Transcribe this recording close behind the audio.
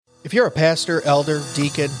If you're a pastor, elder,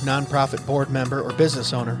 deacon, nonprofit board member, or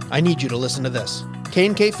business owner, I need you to listen to this.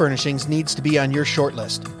 K&K Furnishings needs to be on your short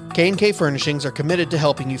list. K&K Furnishings are committed to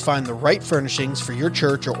helping you find the right furnishings for your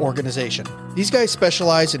church or organization. These guys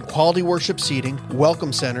specialize in quality worship seating,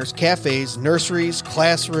 welcome centers, cafes, nurseries,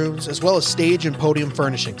 classrooms, as well as stage and podium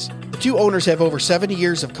furnishings. The two owners have over 70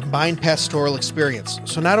 years of combined pastoral experience,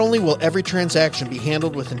 so not only will every transaction be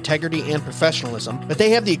handled with integrity and professionalism, but they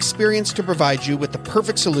have the experience to provide you with the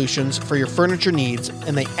perfect solutions for your furniture needs,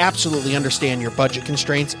 and they absolutely understand your budget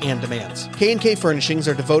constraints and demands. K&K Furnishings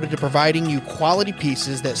are devoted to providing you quality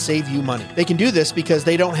pieces that save you money. They can do this because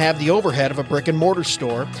they don't have the overhead of a brick and mortar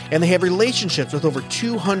store, and they have relationships with over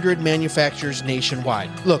 200 manufacturers nationwide.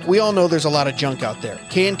 Look, we all know there's a lot of junk out there.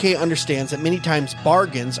 K&K understands that many times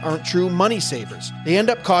bargains aren't true money savers. They end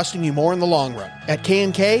up costing you more in the long run. At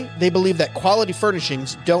K&K, they believe that quality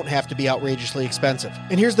furnishings don't have to be outrageously expensive.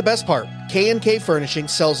 And here's the best part. K&K Furnishing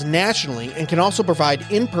sells nationally and can also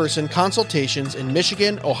provide in-person consultations in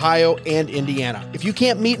Michigan, Ohio, and Indiana. If you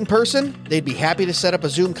can't meet in person, they'd be happy to set up a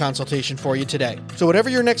Zoom consultation for you today. So whatever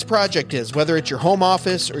your next project is, whether it's your home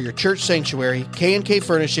office or your church sanctuary, K&K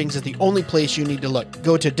Furnishings is the only place you need to look.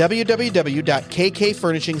 Go to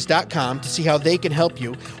www.kkfurnishings.com to see how they can help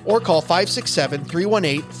you, or call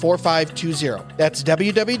 567-318-4520. That's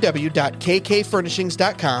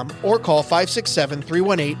www.kkfurnishings.com, or call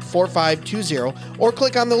 567-318-4520, or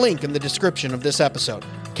click on the link in the description of this episode.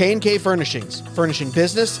 K&K Furnishings, furnishing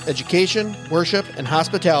business, education, worship, and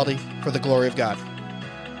hospitality for the glory of God.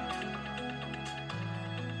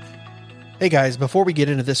 Hey guys, before we get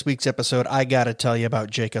into this week's episode, I gotta tell you about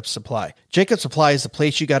Jacobs Supply. Jacobs Supply is the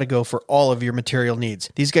place you gotta go for all of your material needs.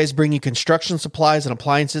 These guys bring you construction supplies and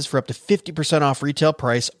appliances for up to 50% off retail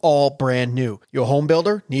price, all brand new. You a home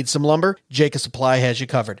builder? Need some lumber? Jacobs Supply has you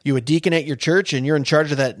covered. You a deacon at your church and you're in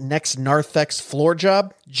charge of that next Narthex floor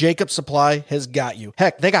job? Jacobs Supply has got you.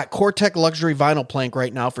 Heck, they got Cortec luxury vinyl plank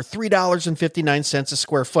right now for $3.59 a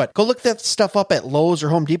square foot. Go look that stuff up at Lowe's or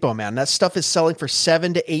Home Depot, man. That stuff is selling for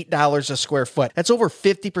 $7 to $8 a square foot. That's over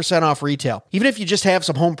 50% off retail. Even if you just have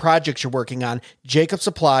some home projects you're working on, Jacobs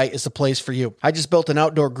Supply is the place for you. I just built an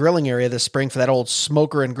outdoor grilling area this spring for that old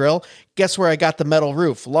smoker and grill. Guess where I got the metal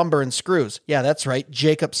roof, lumber, and screws? Yeah, that's right,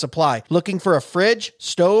 Jacobs Supply. Looking for a fridge,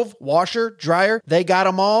 stove, washer, dryer? They got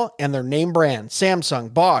them all, and they're name brand.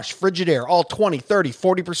 Samsung, Bosch, Frigidaire, all 20, 30,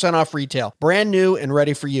 40% off retail. Brand new and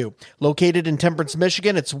ready for you. Located in Temperance,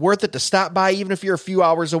 Michigan, it's worth it to stop by even if you're a few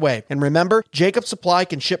hours away. And remember, Jacobs Supply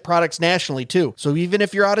can ship products nationally too, so even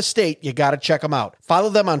if you're out of state, you gotta check them out. Follow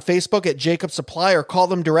them on Facebook at Jacobs Supply or call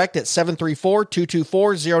them direct at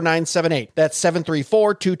 734-224-0978. That's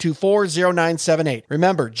 734-224-0978.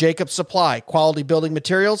 Remember, Jacobs Supply, quality building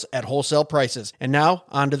materials at wholesale prices. And now,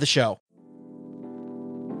 on to the show.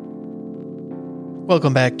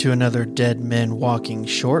 Welcome back to another Dead Men Walking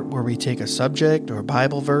Short, where we take a subject or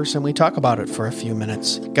Bible verse and we talk about it for a few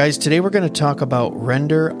minutes. Guys, today we're going to talk about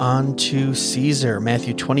render unto Caesar,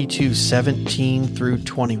 Matthew 22:17 through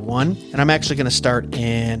 21. And I'm actually going to start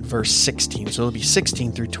in verse 16, so it'll be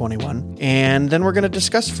 16 through 21. And then we're going to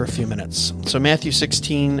discuss for a few minutes. So Matthew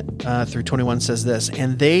 16 through 21 says this,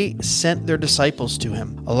 "And they sent their disciples to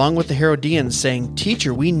him, along with the Herodians, saying,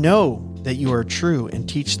 'Teacher, we know that you are true and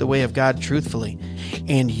teach the way of God truthfully,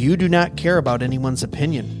 and you do not care about anyone's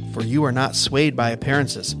opinion, for you are not swayed by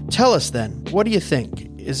appearances. Tell us then, what do you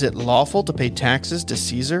think? Is it lawful to pay taxes to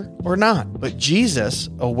Caesar or not?' But Jesus,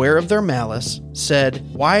 aware of their malice, said,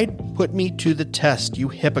 'Why put me to the test, you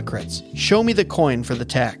hypocrites? Show me the coin for the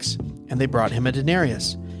tax.' And they brought him a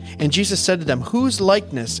denarius. And Jesus said to them, 'Whose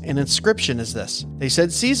likeness and inscription is this?' They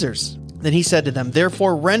said, 'Caesar's.' Then he said to them,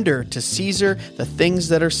 'Therefore render to Caesar the things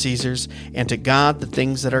that are Caesar's, and to God the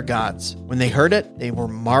things that are God's.' When they heard it, they were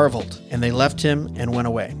marveled, and they left him and went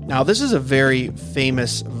away." Now, this is a very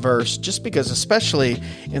famous verse, just because, especially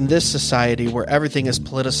in this society where everything is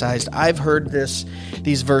politicized, I've heard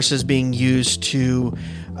these verses being used to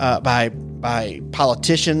by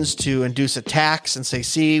politicians to induce a tax and say,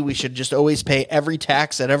 see, we should just always pay every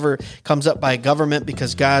tax that ever comes up by government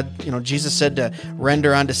because God, Jesus said to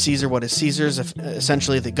render unto Caesar what is Caesar's,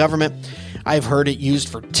 essentially the government. I've heard it used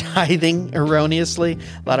for tithing erroneously.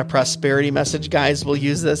 A lot of prosperity message guys will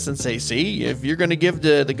use this and say, see, if you're going to give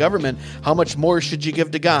to the government, how much more should you give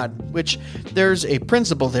to God? Which there's a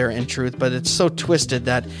principle there in truth, but it's so twisted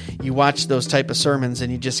that you watch those type of sermons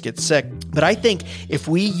and you just get sick. But I think if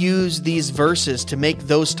we use these verses to make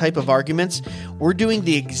those type of arguments, we're doing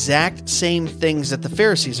the exact same things that the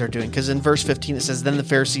Pharisees are doing. Because in verse 15 it says, "Then the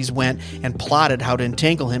Pharisees went and plotted how to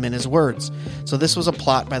entangle him in his words." So this was a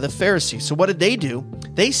plot by the Pharisees. So what did they do?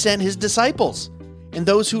 They sent his disciples and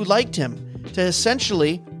those who liked him to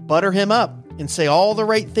essentially butter him up and say all the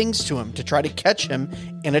right things to him to try to catch him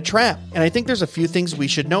in a trap. And I think there's a few things we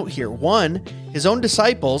should note here. One, his own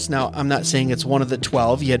disciples. Now, I'm not saying it's one of the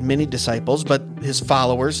 12. He had many disciples, but his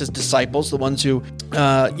followers, his disciples, the ones who,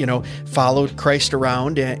 followed Christ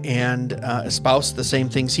around and espoused the same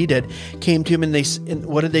things he did, came to him and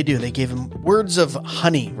what did they do? They gave him words of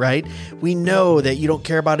honey, right? We know that you don't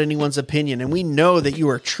care about anyone's opinion, and we know that you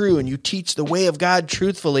are true and you teach the way of God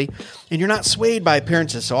truthfully, and you're not swayed by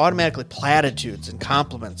appearances, so automatically platitudes and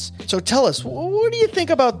compliments. So tell us, what do you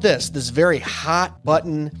think about this very hot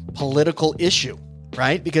button political issue,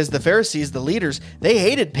 right? Because the Pharisees, the leaders, they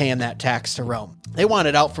hated paying that tax to Rome. They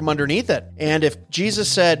wanted out from underneath it. And if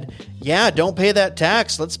Jesus said, yeah, don't pay that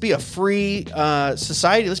tax, let's be a free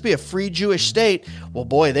society, let's be a free Jewish state, well,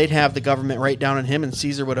 boy, they'd have the government right down on him, and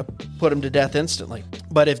Caesar would have put him to death instantly.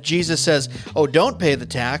 But if Jesus says, oh, don't pay the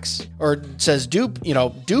tax, or says, do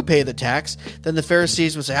pay the tax, then the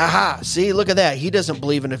Pharisees would say, aha, see, look at that. He doesn't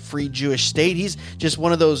believe in a free Jewish state. He's just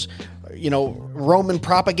one of those Roman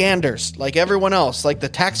propaganders like everyone else, like the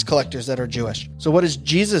tax collectors that are Jewish. So what does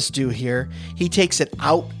Jesus do here? He takes it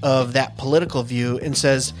out of that political view and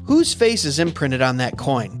says, whose face is imprinted on that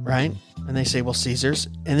coin, right? And they say, well, Caesar's.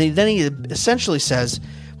 And then he essentially says,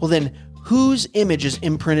 well, then whose image is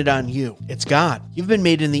imprinted on you? It's God. You've been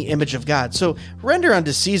made in the image of God. So render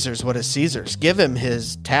unto Caesar's what is Caesar's. Give him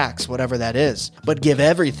his tax, whatever that is, but give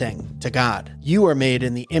everything to God. You are made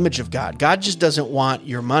in the image of God. God just doesn't want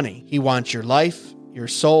your money. He wants your life, your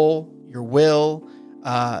soul, your will,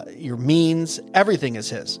 your means. Everything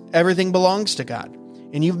is his. Everything belongs to God.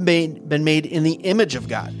 And you've been made in the image of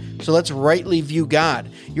God. So let's rightly view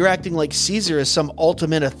God. You're acting like Caesar is some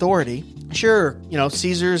ultimate authority. Sure,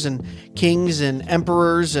 Caesars and kings and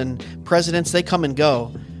emperors and presidents, they come and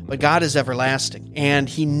go, but God is everlasting. And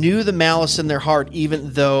he knew the malice in their heart,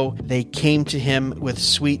 even though they came to him with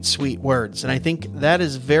sweet, sweet words. And I think that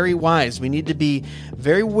is very wise. We need to be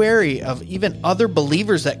very wary of even other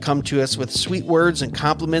believers that come to us with sweet words and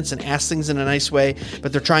compliments and ask things in a nice way,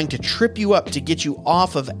 but they're trying to trip you up to get you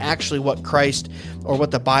off of actually what Christ or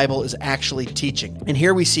what the Bible is actually teaching. And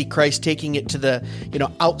here we see Christ taking it to the,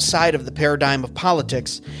 outside of the paradigm of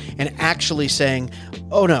politics and actually saying,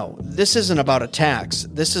 oh no, this isn't about a tax.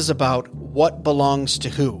 This is about what belongs to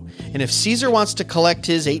who. And if Caesar wants to collect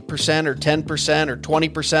his 8% or 10% or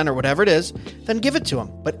 20% or whatever it is, then give it to him.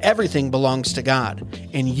 But everything belongs to God.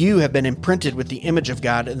 And you have been imprinted with the image of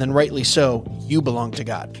God, and then rightly so, you belong to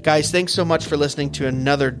God. Guys, thanks so much for listening to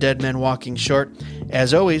another Dead Men Walking Short.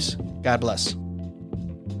 As always, God bless.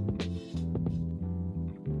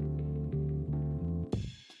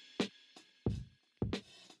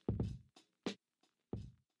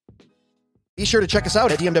 Be sure to check us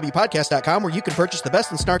out at dmwpodcast.com, where you can purchase the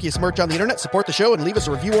best and snarkiest merch on the internet, support the show, and leave us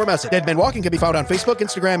a review or message. Dead Men Walking can be found on Facebook,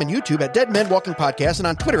 Instagram, and YouTube at Dead Men Walking Podcast, and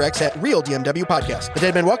on Twitter X at Real DMW Podcast. The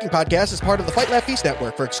Dead Men Walking Podcast is part of the Fight Laugh Feast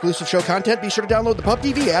Network. For exclusive show content, be sure to download the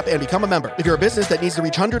PubTV app and become a member. If you're a business that needs to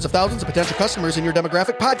reach hundreds of thousands of potential customers in your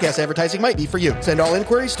demographic, podcast advertising might be for you. Send all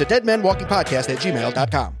inquiries to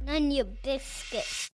deadmenwalkingpodcast@gmail.com. None your biscuits.